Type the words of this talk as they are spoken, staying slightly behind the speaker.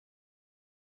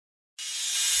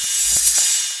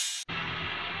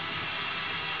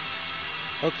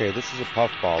Okay, this is a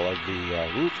puffball of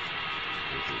the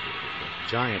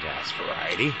giant ass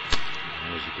variety.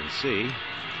 And as you can see, it's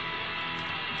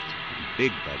a pretty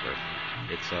big bugger.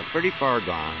 It's pretty far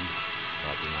gone,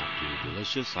 probably not too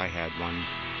delicious. I had one,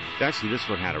 actually this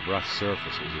one had a rough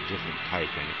surface, it was a different type,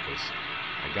 and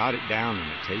I got it down and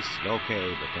it tasted okay,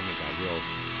 but then it got real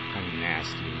kind of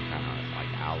nasty and kind of like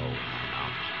aloe in my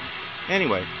mouth.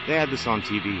 Anyway, they had this on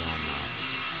TV on,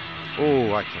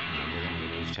 I can't remember the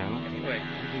name of the channel. Anyway,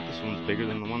 I think this one's bigger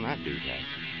than the one that dude had.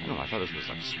 I don't know, I thought this was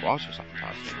like squash or something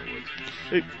out in the woods.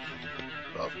 Hey,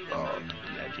 puffball,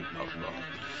 magic puffball.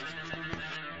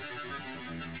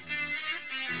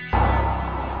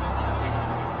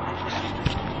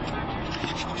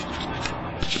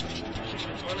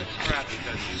 This one is crap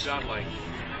because you got like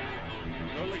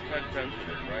totally touch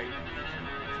sensitive, right?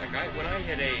 Like when I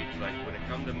hit age, like when it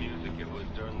come to music, it was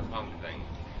during the punk thing,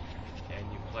 and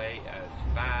you play as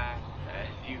fast as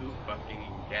you fucking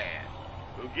can.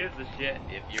 Who gives a shit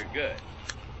if you're good?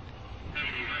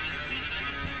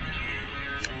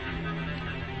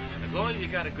 As long as you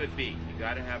got a good beat, you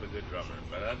gotta have a good drummer.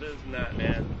 But other than that,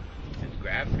 man, just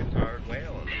grab the guitar and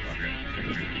wail on the fucker.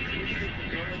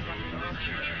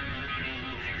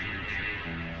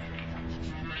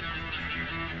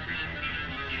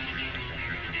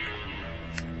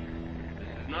 This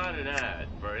is not an ad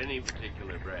for any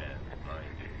particular brand, mind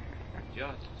you.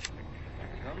 Just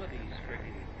some of these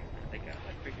freaking, they got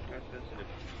like freaking touch sensitive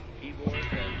keyboards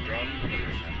and drums.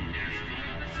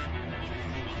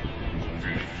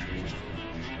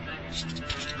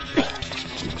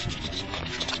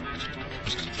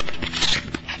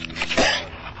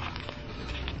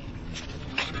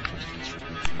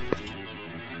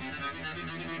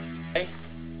 Hey,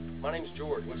 my name's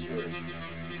George. What's yours?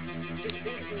 Just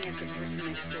thinking at the person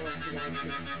next door who likes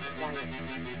it quiet.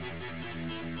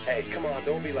 Hey, come on,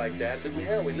 don't be like that.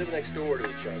 Hell, we live next door to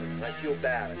each other. I feel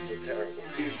bad. I feel terrible.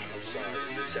 I'm sorry.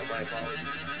 Would you accept my apology?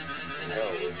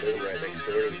 Hell, we're living right next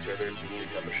door to each other. If you need a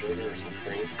cup of sugar or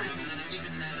something.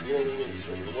 You don't need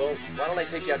sugar. Well, why don't I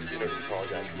take you out to dinner and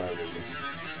apologize for my rudeness?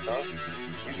 Huh?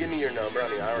 You give me your number. I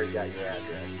mean, I already got your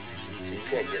address. So you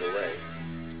can't get away.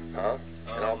 Huh?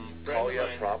 And I'll call you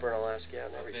up proper and I'll ask you out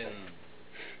and everything.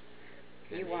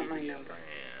 You want my number?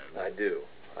 I do.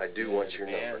 I do want your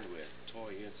number. With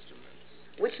toy instruments.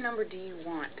 Which number do you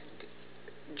want?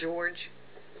 George?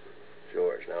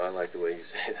 George. Now, I like the way you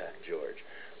say that, George.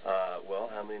 Well,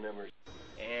 how many numbers?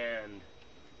 And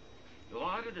a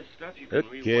lot of the stuff you can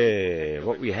Okay,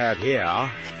 what we have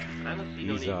here,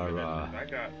 these are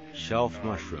shelf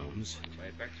mushrooms.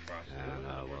 And,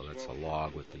 well, that's a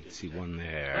log with, you can see one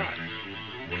there.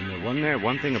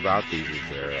 One thing about these is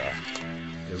they're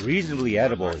reasonably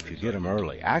edible if you get them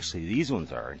early. Actually, these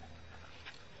ones are in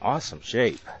awesome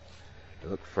shape. They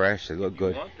look fresh, they look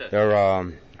good. They're,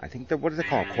 I think they're, what do they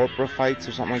call them, coprophytes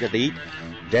or something like that? They eat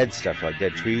dead stuff like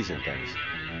dead trees and things.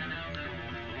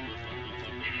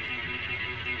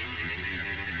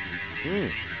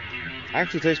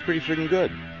 Actually tastes pretty freaking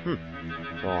good.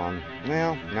 So,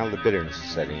 well, now the bitterness is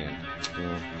setting in.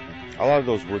 A lot of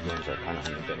those woodlands are kind of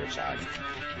on the bitter side.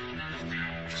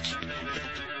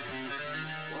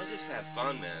 Well, just have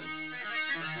fun, man.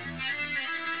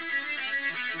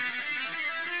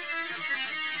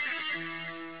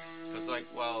 Cause like,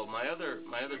 well, my other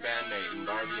bandmate in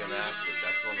Barbie and Acid,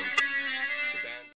 that's one of them.